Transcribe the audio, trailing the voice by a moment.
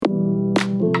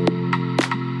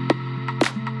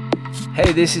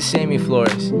Hey, this is Sammy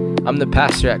Flores. I'm the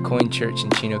pastor at Coin Church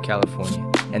in Chino,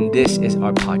 California, and this is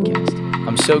our podcast.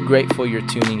 I'm so grateful you're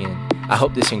tuning in. I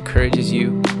hope this encourages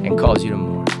you and calls you to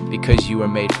more, because you were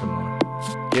made for more.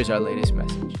 Here's our latest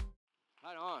message.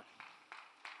 Right on.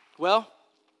 Well,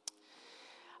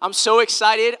 I'm so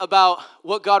excited about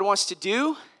what God wants to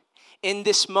do in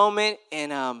this moment,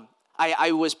 and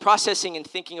I was processing and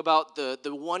thinking about the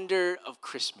wonder of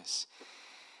Christmas.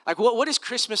 Like, what is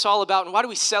Christmas all about, and why do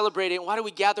we celebrate it, and why do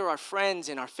we gather our friends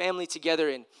and our family together?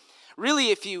 And really,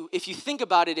 if you think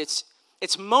about it,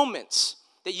 it's moments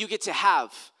that you get to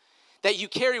have, that you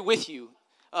carry with you,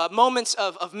 moments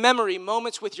of memory,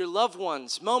 moments with your loved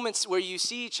ones, moments where you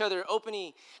see each other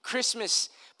opening Christmas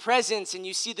presents, and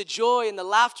you see the joy and the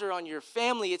laughter on your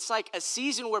family. It's like a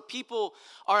season where people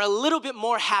are a little bit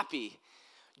more happy,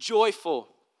 joyful,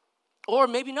 or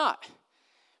maybe not.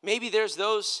 Maybe there's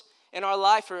those in our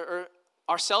life or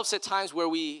ourselves at times where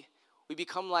we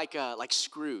become like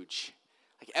Scrooge,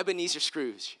 like Ebenezer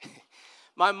Scrooge.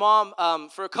 My mom,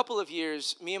 for a couple of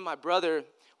years, me and my brother,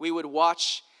 we would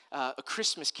watch A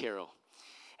Christmas Carol.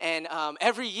 And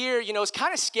every year, it's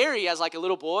kind of scary as like a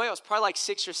little boy. I was probably like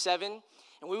 6 or 7.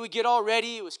 And we would get all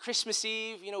ready. It was Christmas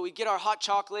Eve. We'd get our hot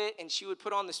chocolate, and she would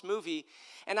put on this movie.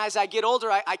 And as I get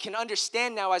older, I can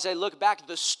understand now as I look back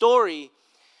the story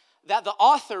that the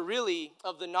author really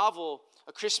of the novel,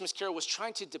 A Christmas Carol, was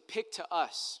trying to depict to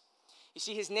us. You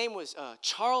see, his name was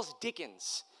Charles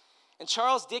Dickens. And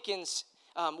Charles Dickens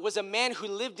was a man who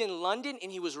lived in London,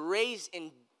 and he was raised in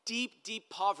deep, deep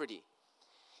poverty.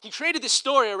 He created this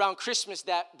story around Christmas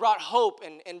that brought hope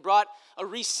and brought a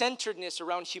recenteredness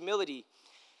around humility.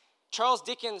 Charles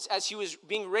Dickens, as he was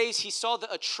being raised, he saw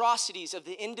the atrocities of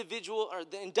the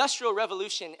Industrial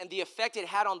Revolution and the effect it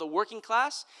had on the working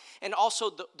class, and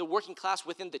also the working class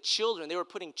within the children. They were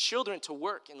putting children to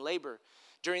work in labor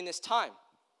during this time.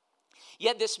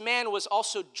 Yet this man was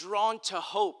also drawn to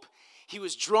hope. He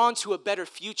was drawn to a better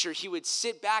future. He would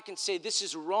sit back and say, this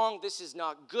is wrong, this is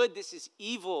not good, this is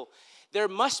evil. There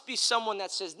must be someone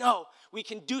that says, no, we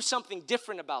can do something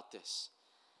different about this.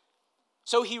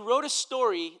 So he wrote a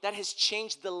story that has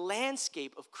changed the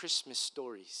landscape of Christmas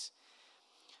stories.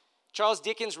 Charles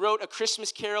Dickens wrote A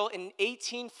Christmas Carol in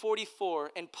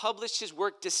 1844 and published his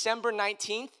work December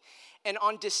 19th, and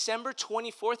on December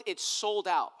 24th, it sold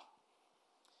out.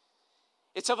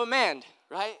 It's of a man,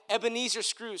 right? Ebenezer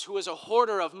Scrooge, who was a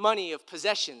hoarder of money, of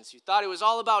possessions, who thought it was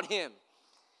all about him.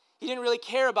 He didn't really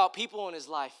care about people in his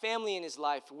life, family in his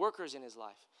life, workers in his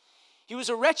life. He was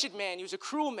a wretched man. He was a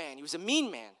cruel man. He was a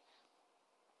mean man.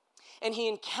 And he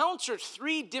encountered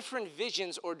 3 different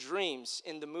visions or dreams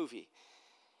in the movie.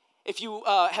 If you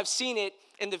have seen it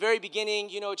in the very beginning,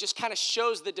 it just kind of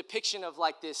shows the depiction of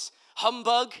like this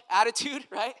humbug attitude,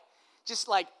 right? Just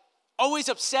like always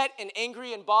upset and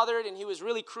angry and bothered, and he was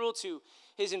really cruel to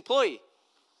his employee.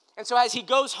 And so as he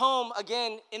goes home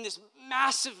again in this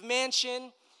massive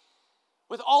mansion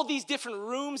with all these different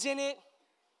rooms in it,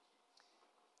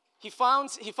 he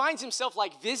finds himself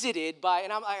like visited by,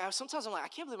 and sometimes I'm like, I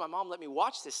can't believe my mom let me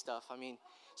watch this stuff. I mean,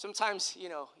 sometimes,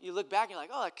 you look back and you're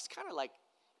like, oh, it's kind of like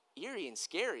eerie and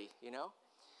scary,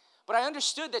 But I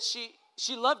understood that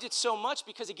she loved it so much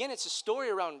because, again, it's a story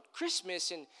around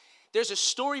Christmas, and there's a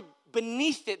story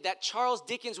beneath it that Charles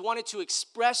Dickens wanted to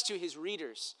express to his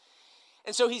readers.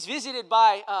 And so he's visited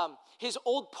by his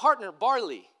old partner,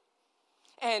 Barley.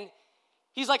 And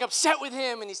he's like upset with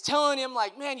him, and he's telling him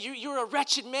like, man, you're a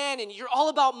wretched man, and you're all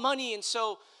about money, and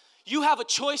so you have a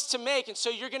choice to make, and so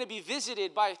you're going to be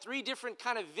visited by 3 different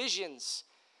kind of visions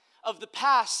of the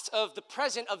past, of the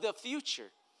present, of the future.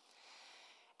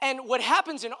 And what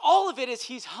happens in all of it is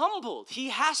he's humbled. He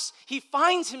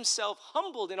finds himself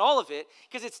humbled in all of it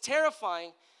because it's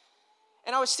terrifying.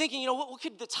 And I was thinking, what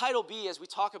could the title be as we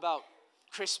talk about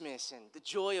Christmas and the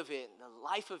joy of it and the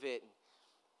life of it?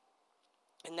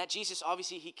 And that Jesus,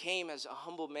 obviously, he came as a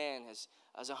humble man,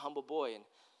 as a humble boy. And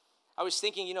I was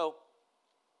thinking,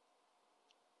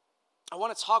 I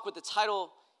want to talk with the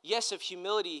title, yes, of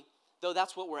humility, though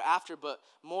that's what we're after, but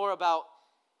more about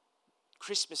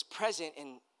Christmas present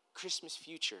and Christmas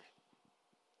future.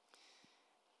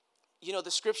 The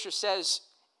scripture says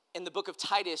in the book of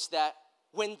Titus that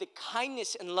when the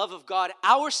kindness and love of God,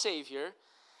 our Savior,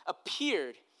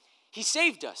 appeared, he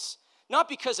saved us. Not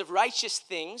because of righteous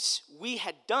things we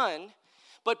had done,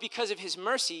 but because of his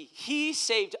mercy, he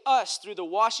saved us through the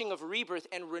washing of rebirth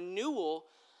and renewal,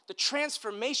 the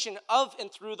transformation of and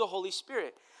through the Holy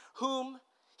Spirit, whom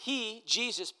he,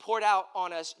 Jesus, poured out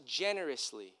on us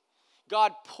generously.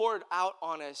 God poured out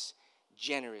on us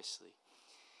generously.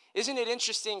 Isn't it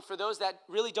interesting for those that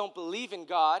really don't believe in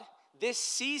God, this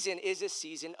season is a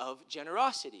season of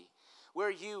generosity.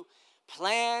 where you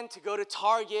plan to go to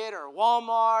Target or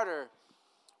Walmart or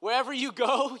wherever you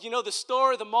go, the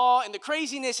store, the mall, and the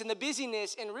craziness and the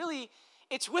busyness, and really,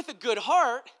 it's with a good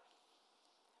heart,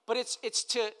 but it's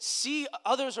to see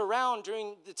others around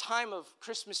during the time of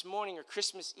Christmas morning or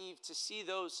Christmas Eve, to see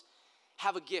those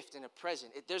have a gift and a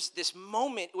present. There's this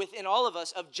moment within all of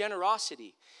us of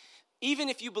generosity. Even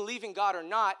if you believe in God or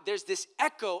not, there's this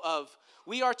echo of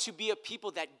we are to be a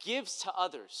people that gives to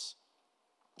others.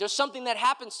 There's something that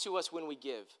happens to us when we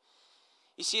give.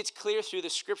 You see, it's clear through the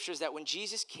scriptures that when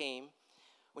Jesus came,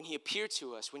 when he appeared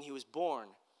to us, when he was born,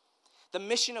 the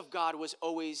mission of God was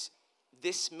always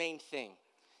this main thing: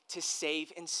 to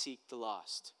save and seek the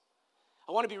lost.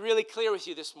 I want to be really clear with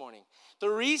you this morning. The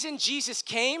reason Jesus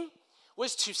came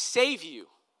was to save you.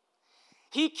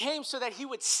 He came so that he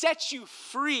would set you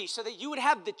free, so that you would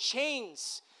have the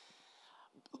chains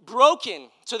broken,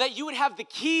 so that you would have the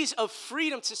keys of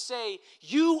freedom to say,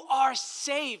 you are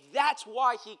saved. That's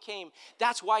why he came.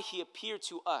 That's why he appeared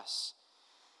to us.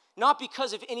 Not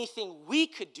because of anything we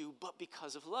could do, but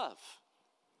because of love.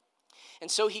 And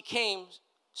so he came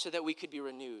so that we could be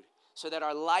renewed, so that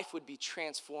our life would be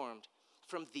transformed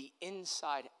from the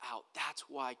inside out. That's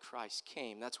why Christ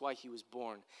came. That's why he was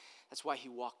born. That's why he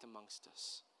walked amongst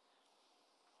us.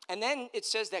 And then it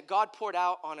says that God poured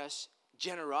out on us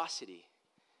generosity.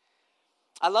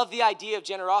 I love the idea of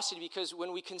generosity because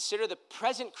when we consider the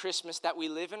present Christmas that we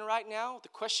live in right now, the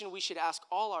question we should ask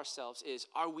all ourselves is,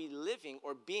 are we living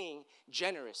or being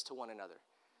generous to one another?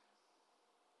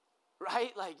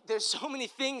 Right? Like, there's so many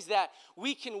things that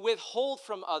we can withhold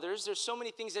from others. There's so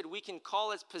many things that we can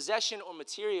call as possession or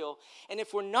material. And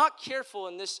if we're not careful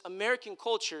in this American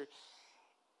culture,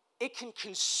 it can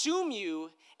consume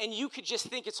you, and you could just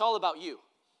think it's all about you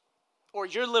or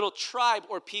your little tribe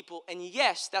or people. And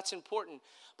yes, that's important.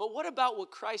 But what about what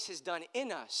Christ has done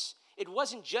in us? It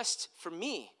wasn't just for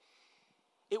me.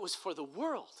 It was for the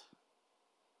world.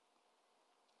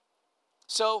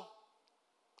 So,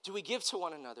 do we give to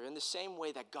one another in the same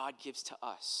way that God gives to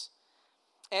us?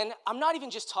 And I'm not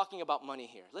even just talking about money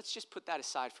here. Let's just put that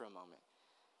aside for a moment.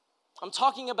 I'm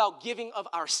talking about giving of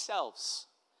ourselves,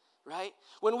 right?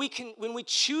 When we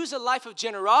choose a life of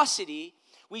generosity,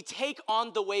 we take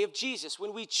on the way of Jesus.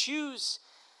 When we choose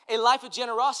a life of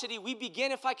generosity, we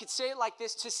begin, if I could say it like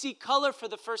this, to see color for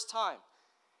the first time.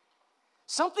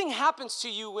 Something happens to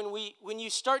you when you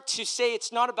start to say,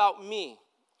 it's not about me.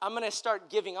 I'm going to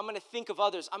start giving. I'm going to think of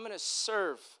others. I'm going to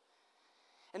serve.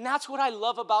 And that's what I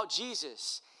love about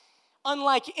Jesus.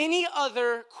 Unlike any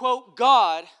other, quote,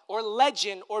 God or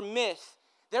legend or myth,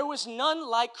 there was none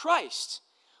like Christ,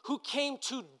 who came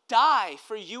to die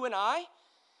for you and I,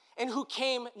 and who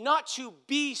came not to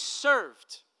be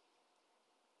served,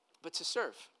 but to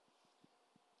serve,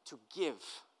 to give,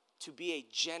 to be a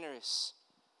generous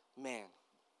man,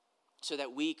 so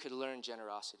that we could learn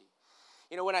generosity.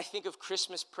 You know, when I think of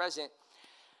Christmas present,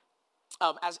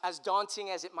 as daunting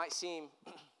as it might seem,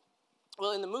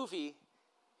 well, in the movie,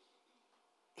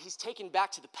 he's taken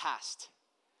back to the past,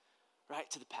 right,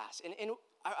 to the past. And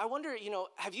I wonder,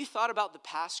 have you thought about the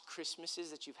past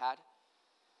Christmases that you've had?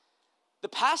 The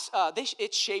past,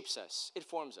 it shapes us. It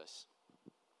forms us.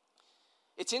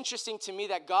 It's interesting to me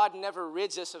that God never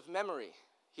rids us of memory.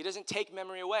 He doesn't take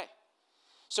memory away.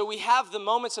 So we have the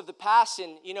moments of the past,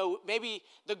 and, maybe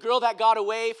the girl that got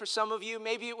away for some of you,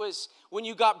 maybe it was when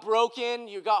you got broken,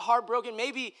 you got heartbroken,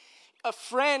 maybe a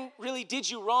friend really did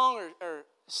you wrong or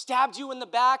stabbed you in the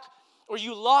back, or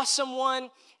you lost someone,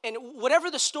 and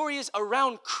whatever the story is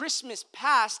around Christmas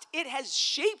past, it has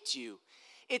shaped you.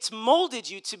 It's molded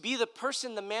you to be the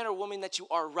person, the man or woman that you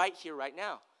are right here, right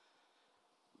now.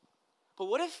 But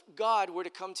what if God were to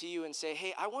come to you and say,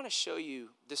 hey, I want to show you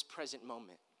this present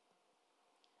moment.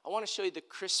 I want to show you the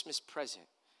Christmas present.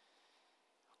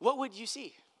 What would you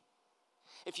see?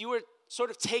 If you were sort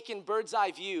of taking bird's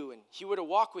eye view and he were to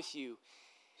walk with you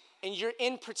and you're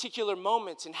in particular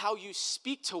moments and how you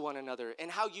speak to one another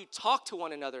and how you talk to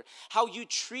one another, how you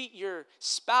treat your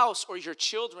spouse or your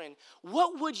children,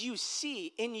 what would you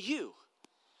see in you?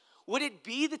 Would it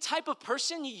be the type of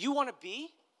person you want to be?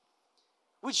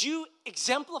 Would you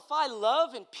exemplify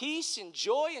love and peace and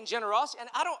joy and generosity? And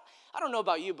I don't know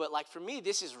about you, but like for me,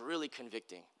 this is really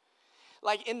convicting.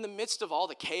 Like in the midst of all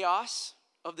the chaos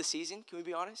of the season, can we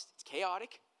be honest? It's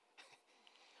chaotic.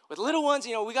 With little ones,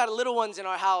 we got little ones in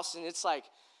our house, and it's like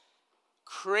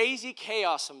crazy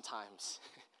chaos sometimes.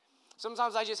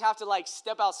 Sometimes I just have to like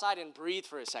step outside and breathe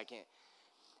for a second.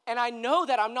 And I know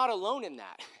that I'm not alone in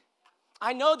that.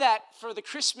 I know that for the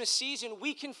Christmas season,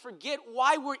 we can forget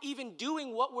why we're even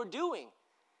doing what we're doing.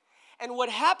 And what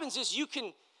happens is you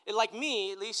can, like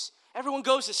me at least, everyone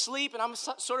goes to sleep, and I'm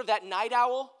sort of that night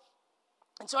owl.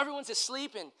 And so everyone's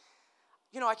asleep, and,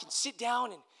 I can sit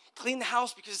down and clean the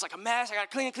house because it's like a mess. I got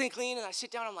to clean, and I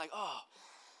sit down, and I'm like,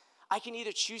 I can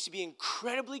either choose to be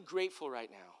incredibly grateful right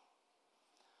now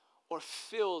or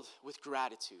filled with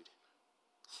gratitude.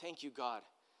 Thank you, God,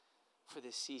 for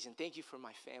this season. Thank you for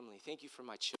my family. Thank you for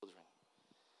my children.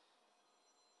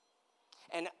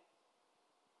 And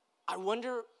I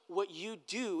wonder what you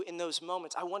do in those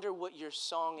moments. I wonder what your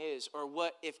song is, or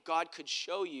what if God could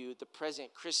show you the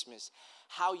present Christmas,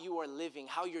 how you are living,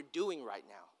 how you're doing right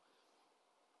now.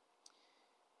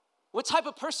 What type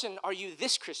of person are you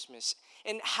this Christmas?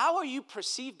 And how are you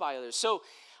perceived by others? So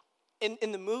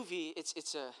in the movie,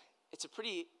 it's a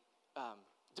pretty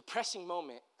depressing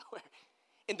moment where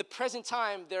in the present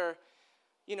time, they're,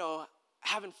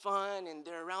 having fun, and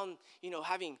they're around,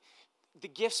 having the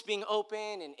gifts being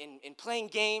open and playing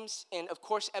games. And of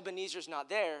course, Ebenezer's not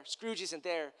there. Scrooge isn't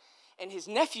there. And his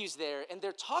nephew's there. And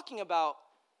they're talking about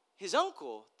his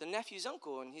uncle, the nephew's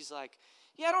uncle. And he's like,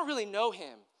 yeah, I don't really know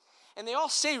him. And they all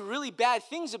say really bad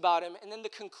things about him. And then the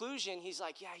conclusion, he's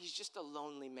like, yeah, he's just a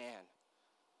lonely man.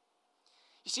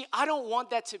 You see, I don't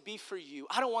want that to be for you.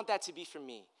 I don't want that to be for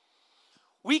me.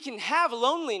 We can have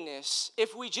loneliness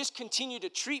if we just continue to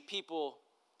treat people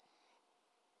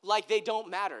like they don't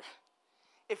matter.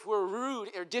 If we're rude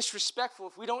or disrespectful,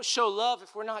 if we don't show love,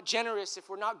 if we're not generous, if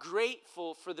we're not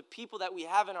grateful for the people that we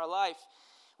have in our life,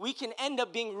 we can end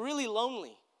up being really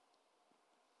lonely.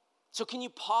 So can you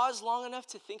pause long enough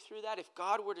to think through that? If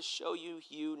God were to show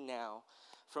you now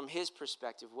from his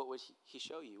perspective, what would he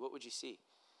show you? What would you see?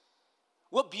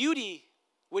 What beauty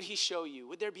would he show you?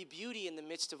 Would there be beauty in the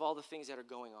midst of all the things that are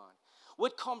going on?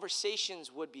 What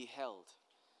conversations would be held?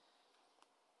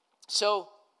 So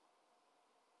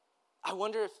I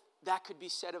wonder if that could be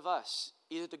said of us,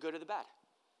 either the good or the bad.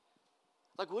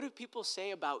 Like, what do people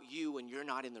say about you when you're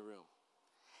not in the room?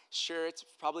 Sure, it's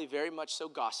probably very much so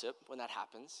gossip when that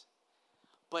happens.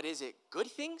 But is it good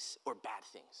things or bad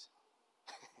things?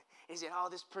 Is it,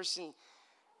 this person,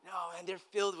 no, man, they're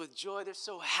filled with joy. They're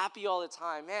so happy all the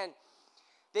time. Man,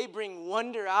 they bring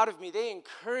wonder out of me. They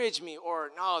encourage me.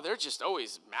 Or, no, they're just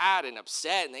always mad and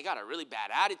upset, and they got a really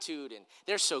bad attitude, and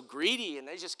they're so greedy, and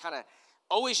they just kind of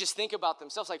always just think about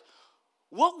themselves. Like,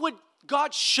 what would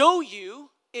God show you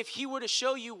if he were to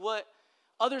show you what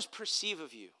others perceive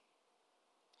of you?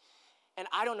 And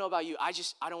I don't know about you. I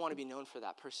don't want to be known for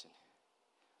that person.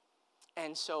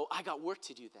 And so I got work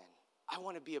to do then. I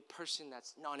want to be a person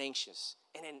that's non-anxious.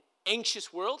 In an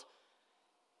anxious world,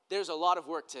 there's a lot of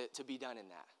work to be done in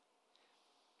that.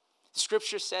 The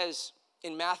scripture says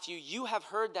in Matthew, you have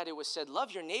heard that it was said,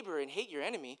 love your neighbor and hate your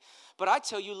enemy. But I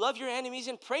tell you, love your enemies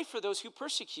and pray for those who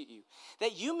persecute you,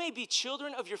 that you may be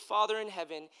children of your Father in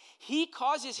heaven. He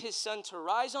causes his sun to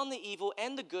rise on the evil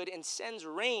and the good and sends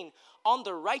rain on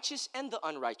the righteous and the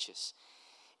unrighteous.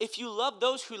 If you love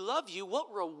those who love you,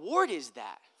 what reward is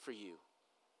that for you?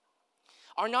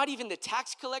 Are not even the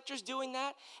tax collectors doing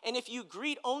that? And if you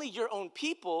greet only your own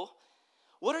people,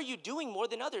 what are you doing more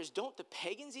than others? Don't the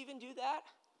pagans even do that?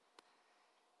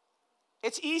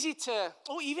 It's easy to,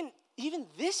 even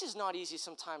this is not easy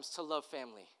sometimes to love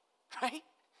family, right?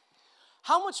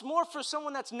 How much more for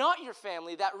someone that's not your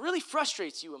family that really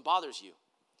frustrates you and bothers you?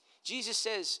 Jesus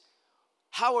says,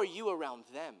 how are you around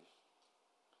them?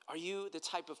 Are you the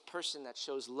type of person that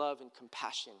shows love and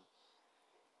compassion?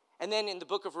 And then in the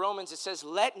book of Romans, it says,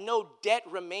 let no debt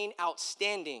remain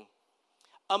outstanding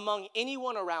among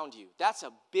anyone around you. That's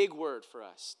a big word for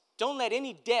us. Don't let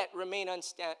any debt remain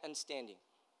outstanding,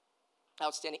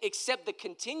 except the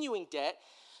continuing debt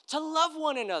to love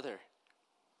one another.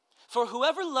 For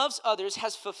whoever loves others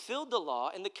has fulfilled the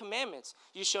law and the commandments.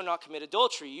 You shall not commit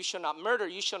adultery. You shall not murder.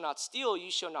 You shall not steal.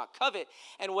 You shall not covet.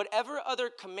 And whatever other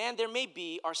command there may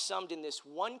be are summed in this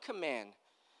one command.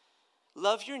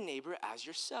 Love your neighbor as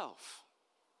yourself.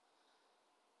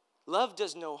 Love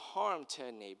does no harm to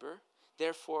a neighbor.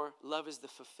 Therefore, love is the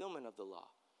fulfillment of the law.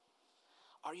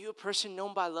 Are you a person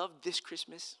known by love this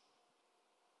Christmas?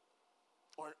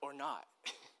 Or not?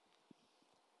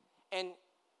 And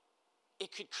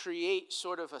it could create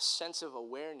sort of a sense of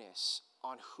awareness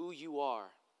on who you are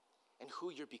and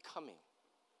who you're becoming.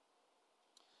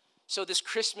 So this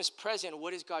Christmas present,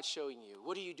 what is God showing you?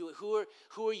 What are you doing?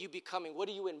 Who are you becoming? What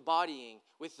are you embodying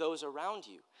with those around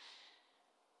you?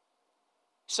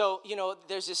 So,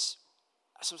 there's this,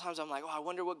 sometimes I'm like, I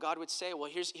wonder what God would say.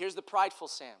 Well, here's the prideful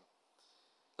Sam.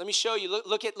 Let me show you.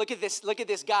 Look at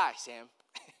this guy, Sam.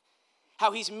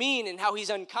 How he's mean and how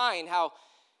he's unkind.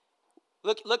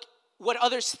 Look what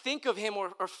others think of him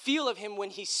or feel of him when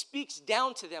he speaks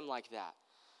down to them like that.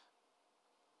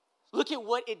 Look at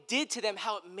what it did to them,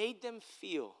 how it made them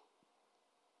feel.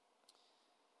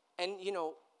 And,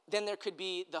 then there could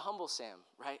be the humble Sam,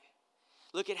 right?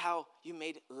 Look at how you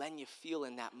made Lenya feel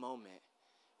in that moment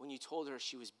when you told her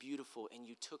she was beautiful and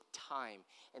you took time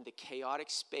in the chaotic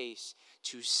space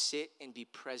to sit and be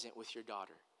present with your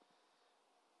daughter.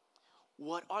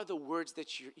 What are the words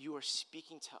that you are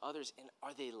speaking to others, and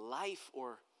are they life,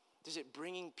 or is it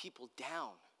bringing people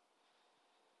down?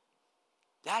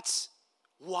 That's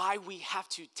why we have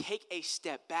to take a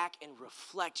step back and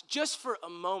reflect just for a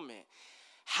moment.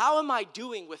 How am I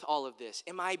doing with all of this?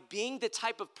 Am I being the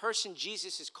type of person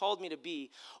Jesus has called me to be?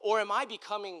 Or am I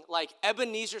becoming like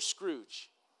Ebenezer Scrooge?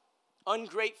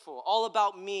 Ungrateful, all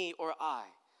about me or I.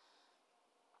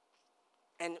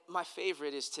 And my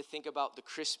favorite is to think about the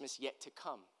Christmas yet to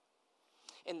come.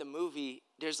 In the movie,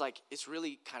 it's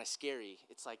really kind of scary.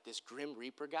 It's like this Grim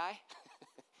Reaper guy.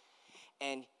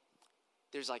 And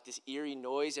there's like this eerie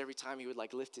noise every time he would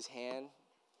like lift his hand.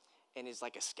 And it's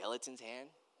like a skeleton's hand.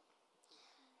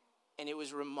 And it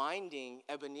was reminding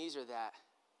Ebenezer that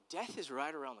death is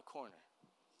right around the corner.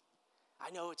 I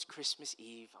know it's Christmas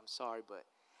Eve, I'm sorry, but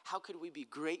how could we be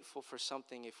grateful for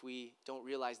something if we don't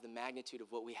realize the magnitude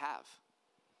of what we have?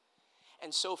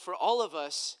 And so for all of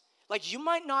us, like you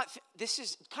might not, this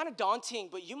is kind of daunting,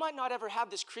 but you might not ever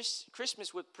have this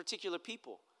Christmas with particular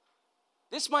people.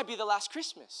 This might be the last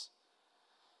Christmas.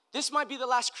 This might be the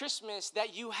last Christmas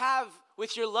that you have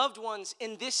with your loved ones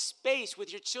in this space, with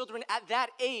your children at that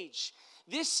age.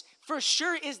 This for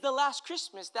sure is the last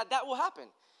Christmas that will happen.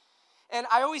 And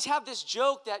I always have this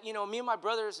joke that, me and my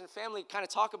brothers and family kind of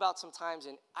talk about sometimes,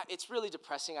 and it's really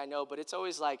depressing, I know, but it's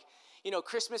always like,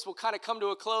 Christmas will kind of come to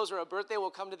a close or a birthday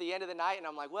will come to the end of the night, and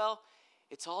I'm like, well,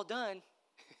 it's all done.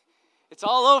 It's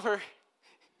all over.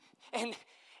 And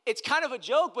it's kind of a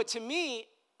joke, but to me,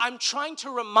 I'm trying to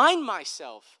remind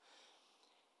myself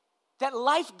that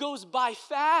life goes by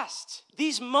fast.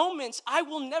 These moments I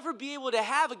will never be able to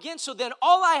have again, so then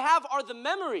all I have are the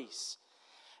memories.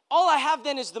 All I have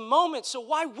then is the moment, so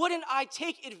why wouldn't I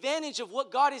take advantage of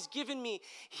what God has given me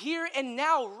here and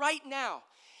now, right now?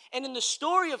 And in the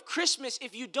story of Christmas,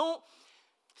 if you don't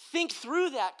think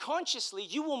through that consciously,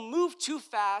 you will move too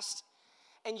fast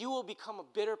and you will become a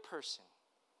bitter person.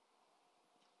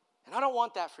 And I don't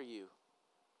want that for you.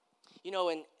 In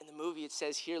the movie it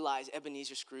says, here lies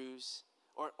Ebenezer Scrooge,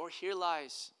 or here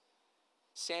lies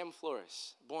Sam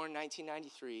Flores, born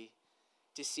 1993,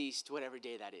 deceased, whatever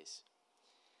day that is.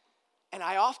 And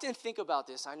I often think about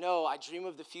this. I know I dream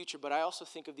of the future, but I also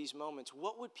think of these moments.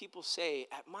 What would people say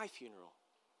at my funeral?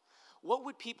 What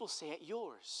would people say at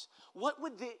yours? What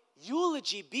would the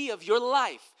eulogy be of your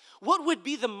life? What would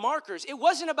be the markers? It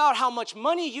wasn't about how much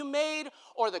money you made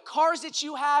or the cars that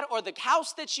you had or the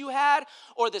house that you had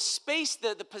or the space,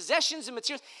 the possessions and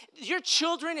materials. Your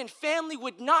children and family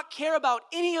would not care about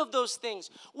any of those things.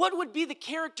 What would be the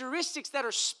characteristics that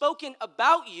are spoken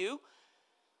about you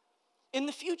in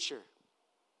the future?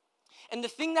 And the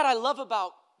thing that I love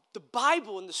about the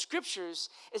Bible and the scriptures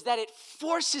is that it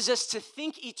forces us to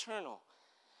think eternal.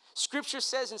 Scripture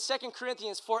says in 2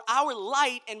 Corinthians, for our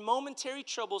light and momentary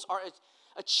troubles are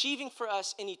achieving for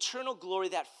us an eternal glory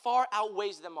that far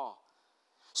outweighs them all.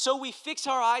 So we fix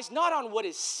our eyes not on what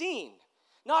is seen,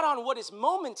 not on what is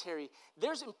momentary.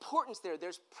 There's importance there,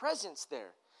 there's presence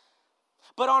there.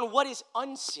 But on what is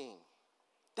unseen.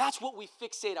 That's what we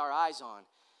fixate our eyes on.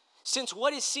 Since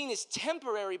what is seen is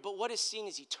temporary, but what is seen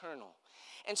is eternal.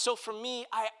 And so for me,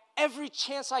 every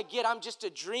chance I get, I'm just a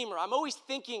dreamer. I'm always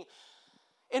thinking,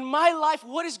 in my life,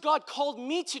 what has God called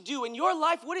me to do? In your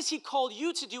life, what has he called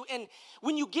you to do? And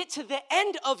when you get to the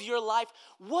end of your life,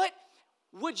 what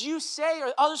would you say,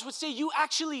 or others would say, you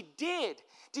actually did?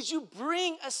 Did you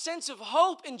bring a sense of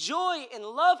hope and joy and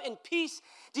love and peace?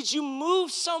 Did you move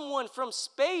someone from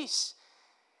space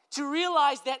to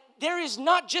realize that there is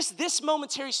not just this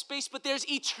momentary space, but there's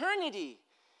eternity?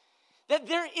 That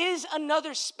there is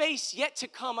another space yet to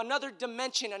come, another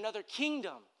dimension, another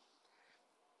kingdom.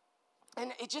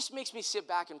 And it just makes me sit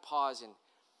back and pause. And,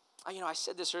 I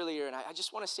said this earlier, and I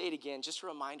just want to say it again, just to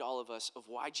remind all of us of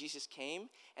why Jesus came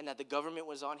and that the government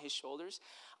was on his shoulders.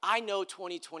 I know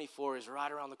 2024 is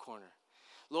right around the corner.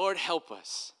 Lord, help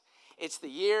us. It's the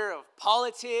year of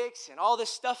politics and all this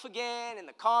stuff again and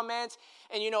the comments.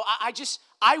 And,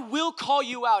 I will call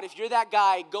you out if you're that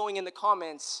guy going in the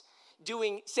comments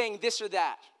saying this or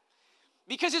that.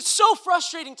 Because it's so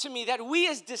frustrating to me that we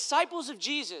as disciples of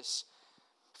Jesus,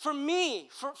 for me,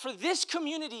 for this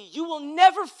community, you will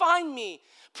never find me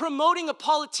promoting a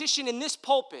politician in this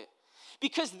pulpit.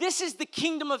 because this is the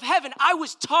kingdom of heaven. I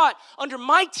was taught under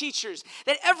my teachers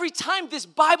that every time this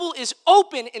Bible is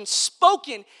open and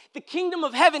spoken, the kingdom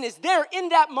of heaven is there in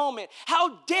that moment.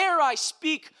 How dare I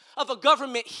speak of a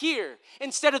government here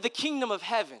instead of the kingdom of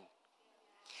heaven?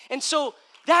 And so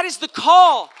that is the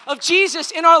call of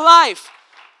Jesus in our life.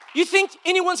 You think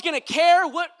anyone's going to care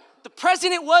what the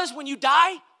president was when you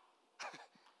die?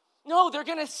 No, they're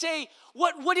going to say,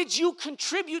 what did you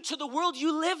contribute to the world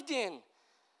you lived in?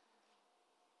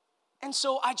 And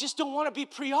so I just don't want to be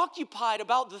preoccupied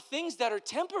about the things that are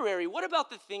temporary. What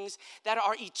about the things that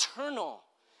are eternal?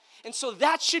 And so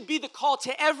that should be the call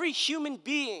to every human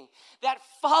being that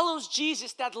follows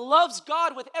Jesus, that loves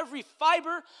God with every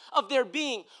fiber of their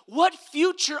being. What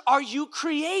future are you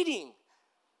creating?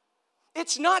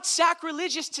 It's not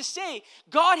sacrilegious to say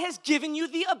God has given you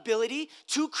the ability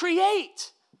to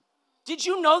create. Did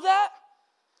you know that?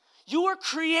 You were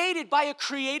created by a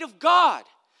creative God.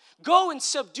 Go and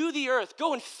subdue the earth.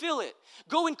 Go and fill it.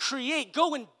 Go and create.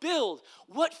 Go and build.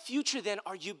 What future then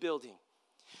are you building?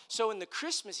 So in the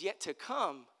Christmas yet to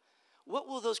come, what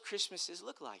will those Christmases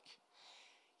look like?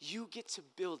 You get to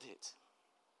build it.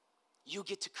 You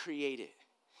get to create it.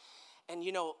 And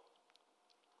you know,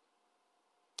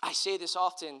 I say this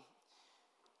often,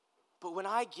 but when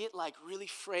I get like really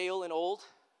frail and old,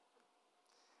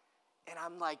 and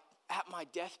I'm like at my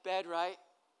deathbed, right?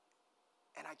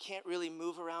 And I can't really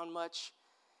move around much.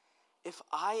 If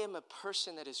I am a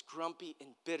person that is grumpy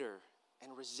and bitter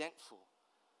and resentful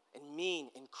and mean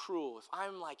and cruel, if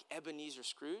I'm like Ebenezer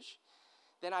Scrooge,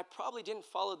 then I probably didn't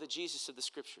follow the Jesus of the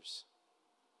scriptures.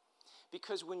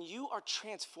 Because when you are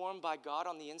transformed by God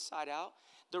on the inside out,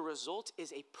 the result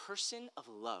is a person of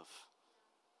love.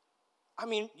 I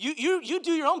mean, you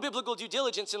do your own biblical due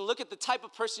diligence and look at the type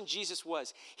of person Jesus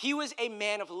was. He was a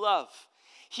man of love.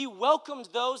 He welcomed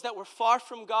those that were far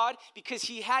from God because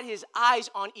he had his eyes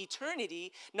on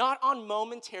eternity, not on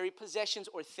momentary possessions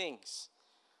or things.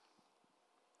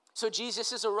 So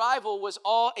Jesus' arrival was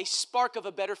all a spark of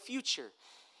a better future.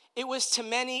 It was to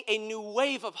many a new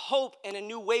wave of hope and a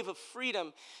new wave of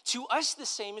freedom. To us, the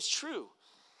same is true.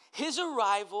 His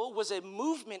arrival was a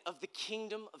movement of the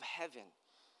kingdom of heaven.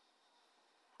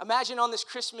 Imagine on this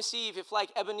Christmas Eve, if like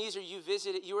Ebenezer,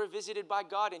 you were visited by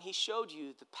God and he showed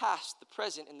you the past, the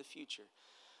present, and the future.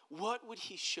 What would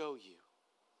he show you?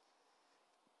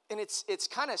 And it's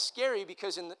kind of scary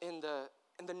because in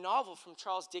the novel from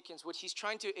Charles Dickens, what he's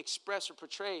trying to express or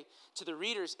portray to the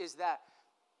readers is that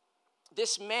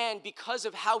this man, because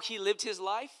of how he lived his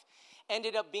life,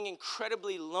 ended up being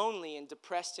incredibly lonely and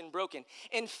depressed and broken.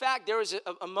 In fact, there was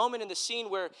a moment in the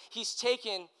scene where he's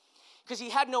taken, because he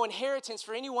had no inheritance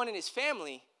for anyone in his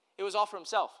family, it was all for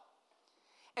himself.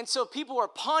 And so people were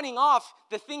pawning off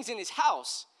the things in his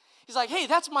house. He's like, hey,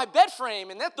 that's my bed frame,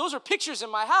 and those are pictures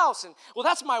in my house, and well,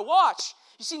 that's my watch.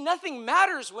 You see, nothing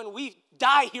matters when we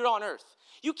die here on earth.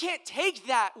 You can't take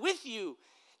that with you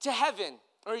to heaven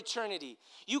or eternity.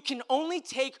 You can only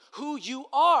take who you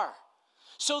are.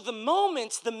 So the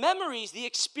moments, the memories, the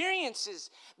experiences,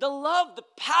 the love, the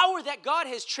power that God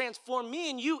has transformed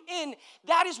me and you in,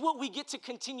 that is what we get to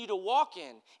continue to walk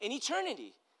in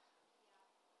eternity.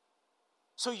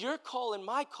 So your call and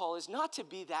my call is not to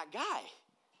be that guy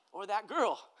or that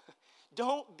girl.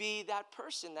 Don't be that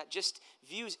person that just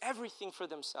views everything for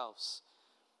themselves.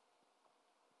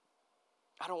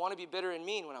 I don't want to be bitter and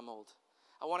mean when I'm old.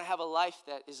 I want to have a life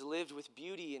that is lived with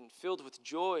beauty and filled with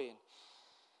joy, and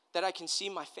that I can see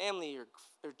my family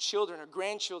or children or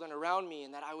grandchildren around me,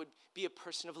 and that I would be a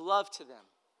person of love to them.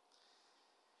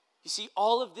 You see,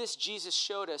 all of this Jesus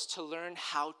showed us to learn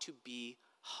how to be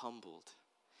humbled.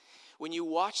 When you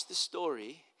watch the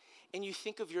story and you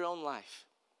think of your own life,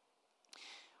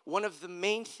 one of the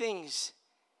main things,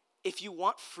 if you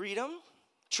want freedom,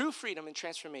 true freedom and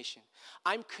transformation,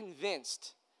 I'm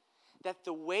convinced that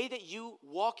the way that you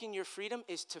walk in your freedom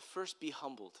is to first be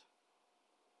humbled.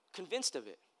 Convinced of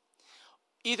it.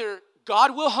 Either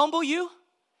God will humble you,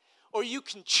 or you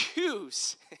can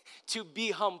choose to be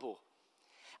humble.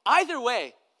 Either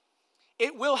way,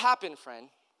 it will happen, friend.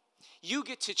 You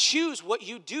get to choose what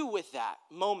you do with that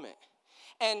moment.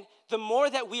 And the more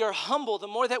that we are humble, the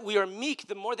more that we are meek,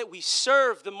 the more that we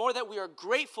serve, the more that we are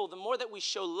grateful, the more that we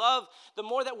show love, the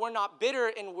more that we're not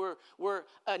bitter and we're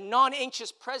a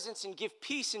non-anxious presence and give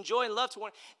peace and joy and love to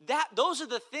one. Those are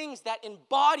the things that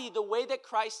embody the way that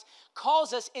Christ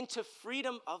calls us into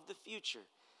freedom of the future.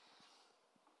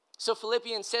 So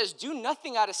Philippians says, do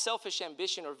nothing out of selfish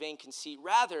ambition or vain conceit.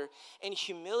 Rather, in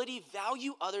humility,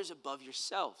 value others above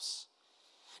yourselves.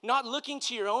 not looking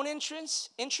to your own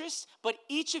interests, but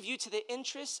each of you to the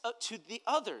interests to the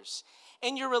others.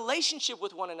 And your relationship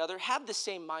with one another, have the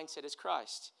same mindset as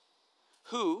Christ,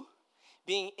 who,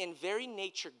 being in very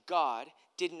nature God,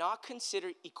 did not consider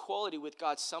equality with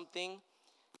God something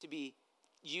to be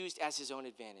used as his own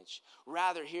advantage.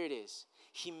 Rather, here it is,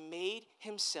 he made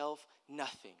himself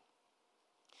nothing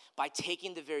by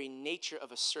taking the very nature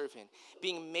of a servant,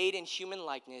 being made in human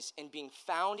likeness, and being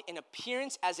found in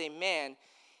appearance as a man,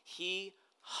 he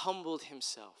humbled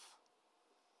himself.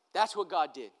 That's what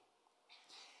God did.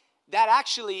 That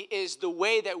actually is the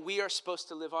way that we are supposed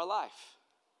to live our life,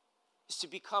 is to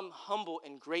become humble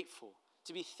and grateful,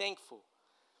 to be thankful.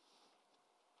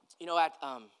 You know, at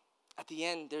the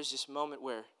end, there's this moment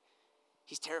where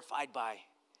he's terrified by,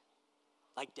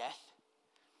 like, death.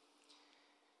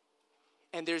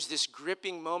 And there's this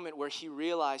gripping moment where he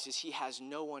realizes he has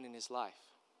no one in his life.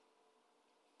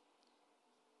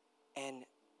 And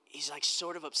he's like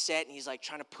sort of upset, and he's like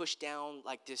trying to push down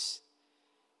like this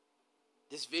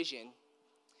vision.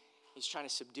 He's trying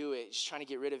to subdue it. He's trying to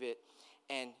get rid of it.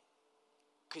 And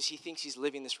because he thinks he's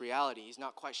living this reality, he's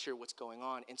not quite sure what's going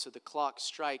on. And so the clock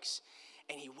strikes,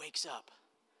 and he wakes up.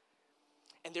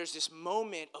 And there's this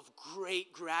moment of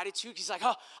great gratitude. He's like,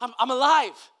 oh, I'm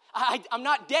alive. I'm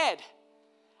not dead.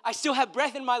 I still have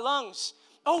breath in my lungs.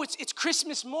 Oh, it's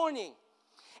Christmas morning.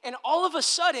 And all of a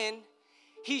sudden,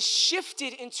 he's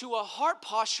shifted into a heart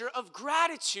posture of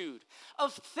gratitude,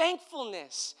 of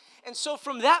thankfulness. And so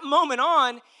from that moment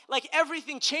on, like,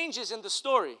 everything changes in the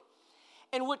story.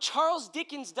 And what Charles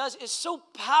Dickens does is so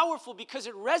powerful because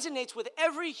it resonates with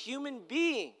every human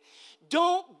being.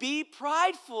 Don't be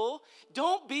prideful.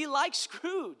 Don't be like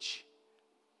Scrooge.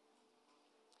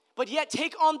 But yet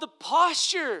take on the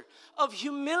posture of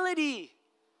humility.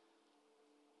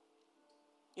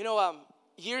 You know,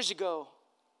 years ago,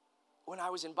 when I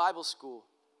was in Bible school,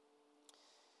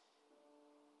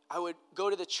 I would go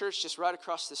to the church just right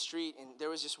across the street, and there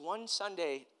was this one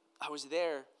Sunday I was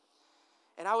there,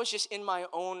 and I was just in my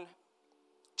own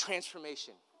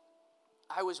transformation.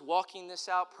 I was walking this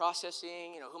out,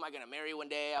 processing, who am I going to marry one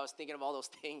day? I was thinking of all those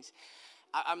things.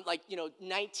 I'm like,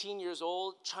 19 years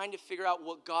old, trying to figure out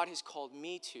what God has called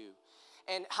me to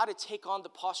and how to take on the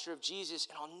posture of Jesus.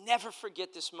 And I'll never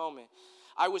forget this moment.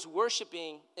 I was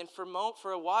worshiping, and for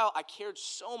a while, I cared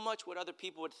so much what other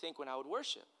people would think when I would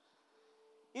worship.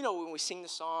 When we sing the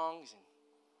songs, and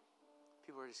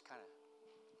people are just kind of,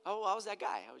 oh, I was that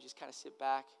guy. I would just kind of sit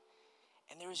back.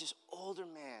 And there was this older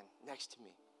man next to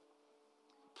me,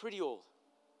 pretty old.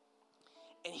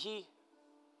 And he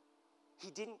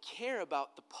didn't care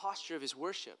about the posture of his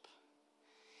worship.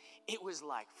 It was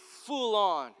like full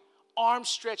on, arms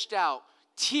stretched out,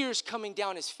 tears coming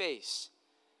down his face.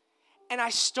 And I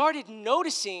started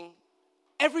noticing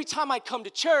every time I'd come to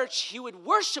church, he would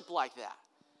worship like that.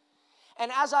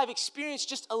 And as I've experienced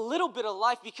just a little bit of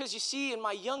life, because you see, in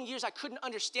my young years, I couldn't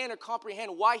understand or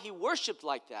comprehend why he worshiped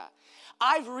like that.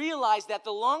 I've realized that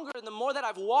the longer and the more that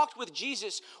I've walked with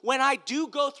Jesus, when I do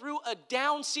go through a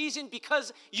down season,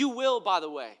 because you will, by the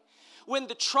way, when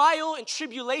the trial and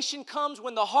tribulation comes,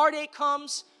 when the heartache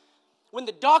comes, when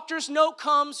the doctor's note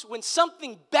comes, when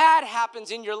something bad happens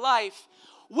in your life,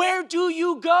 where do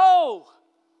you go?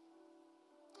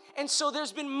 And so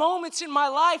there's been moments in my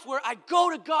life where I go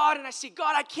to God and I say,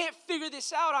 God, I can't figure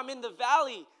this out. I'm in the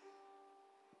valley.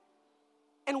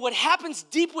 And what happens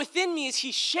deep within me is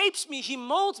he shapes me, he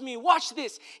molds me. Watch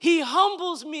this. He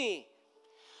humbles me.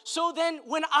 So then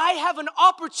when I have an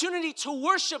opportunity to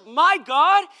worship my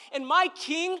God and my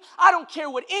King, I don't care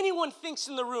what anyone thinks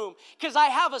in the room, because I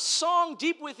have a song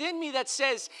deep within me that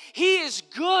says, he is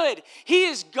good, he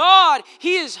is God,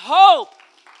 he is hope.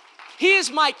 He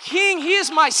is my King. He is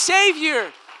my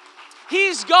Savior. He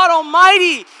is God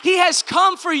Almighty. He has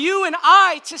come for you and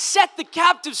I to set the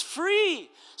captives free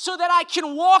so that I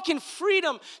can walk in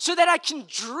freedom, so that I can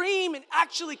dream and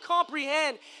actually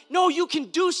comprehend. No, you can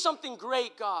do something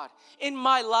great, God, in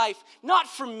my life. Not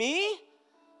for me,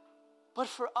 but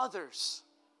for others.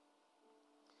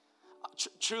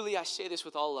 Truly, I say this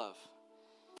with all love.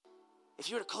 If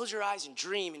you were to close your eyes and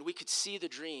dream, and we could see the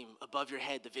dream above your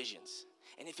head, the visions,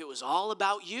 and if it was all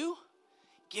about you,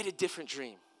 get a different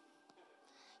dream.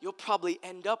 You'll probably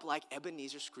end up like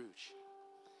Ebenezer Scrooge.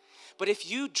 But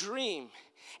if you dream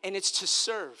and it's to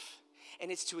serve,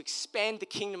 and it's to expand the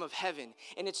kingdom of heaven,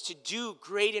 and it's to do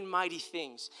great and mighty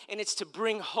things, and it's to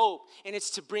bring hope, and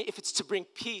if it's to bring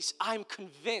peace, I'm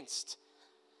convinced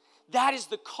that is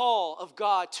the call of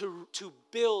God to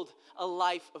build a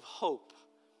life of hope.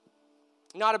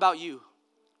 Not about you,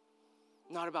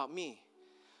 not about me,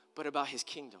 but about his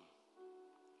kingdom.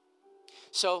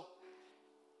 So,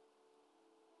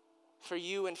 for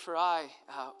you and for I,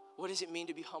 what does it mean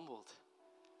to be humbled?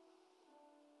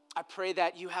 I pray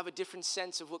that you have a different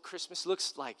sense of what Christmas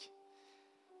looks like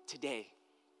today.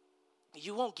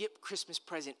 You won't get Christmas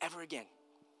present ever again.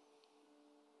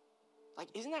 Like,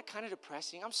 isn't that kind of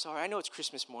depressing? I'm sorry, I know it's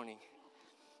Christmas morning.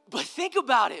 But think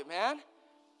about it, man.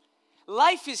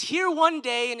 Life is here one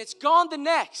day and it's gone the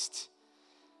next.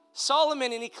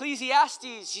 Solomon in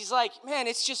Ecclesiastes, he's like, man,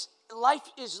 it's just, life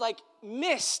is like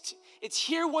mist. It's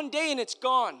here one day and it's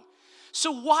gone.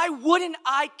 So why wouldn't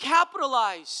I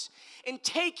capitalize and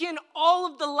take in all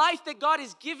of the life that God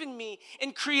has given me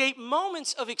and create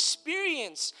moments of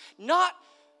experience, not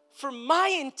for my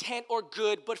intent or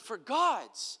good, but for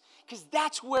God's? Because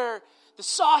that's where the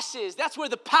sauce is. That's where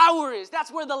the power is.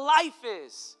 That's where the life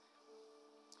is.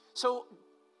 So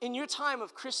in your time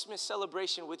of Christmas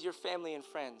celebration with your family and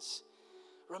friends,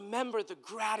 remember the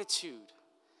gratitude.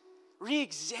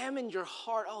 Re-examine your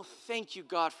heart. Oh, thank you,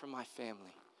 God, for my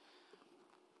family.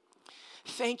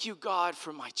 Thank you, God,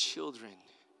 for my children.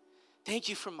 Thank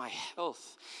you for my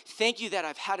health. Thank you that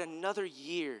I've had another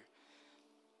year.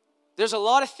 There's a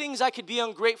lot of things I could be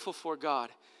ungrateful for, God,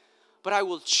 but I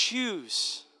will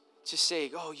choose to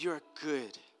say, oh, you're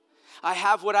good. I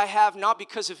have what I have not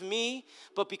because of me,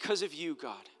 but because of you,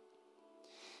 God.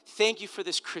 Thank you for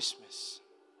this Christmas.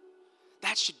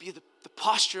 That should be the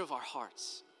posture of our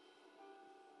hearts.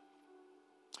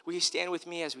 Will you stand with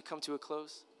me as we come to a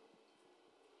close?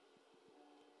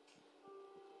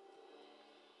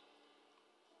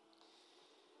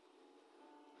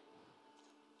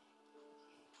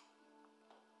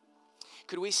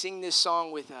 Could we sing this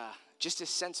song with just a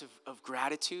sense of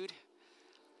gratitude?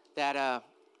 That,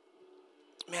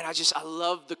 man, I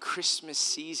love the Christmas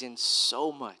season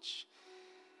so much.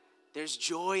 There's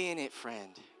joy in it,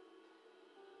 friend.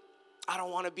 I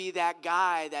don't want to be that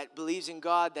guy that believes in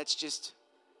God that's just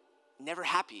never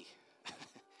happy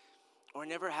or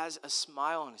never has a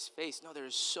smile on his face. No, there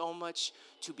is so much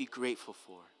to be grateful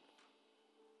for.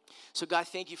 So God,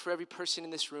 thank you for every person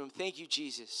in this room. Thank you,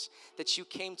 Jesus, that you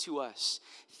came to us.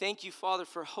 Thank you, Father,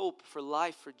 for hope, for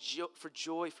life, for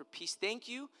joy, for peace. Thank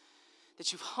you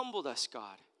that you've humbled us,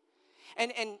 God.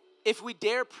 And if we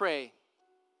dare pray,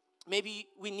 maybe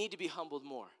we need to be humbled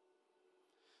more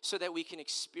so that we can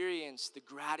experience the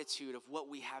gratitude of what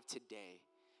we have today.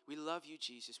 We love you,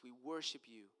 Jesus. We worship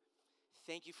you.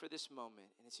 Thank you for this moment.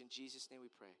 And it's in Jesus' name we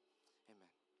pray.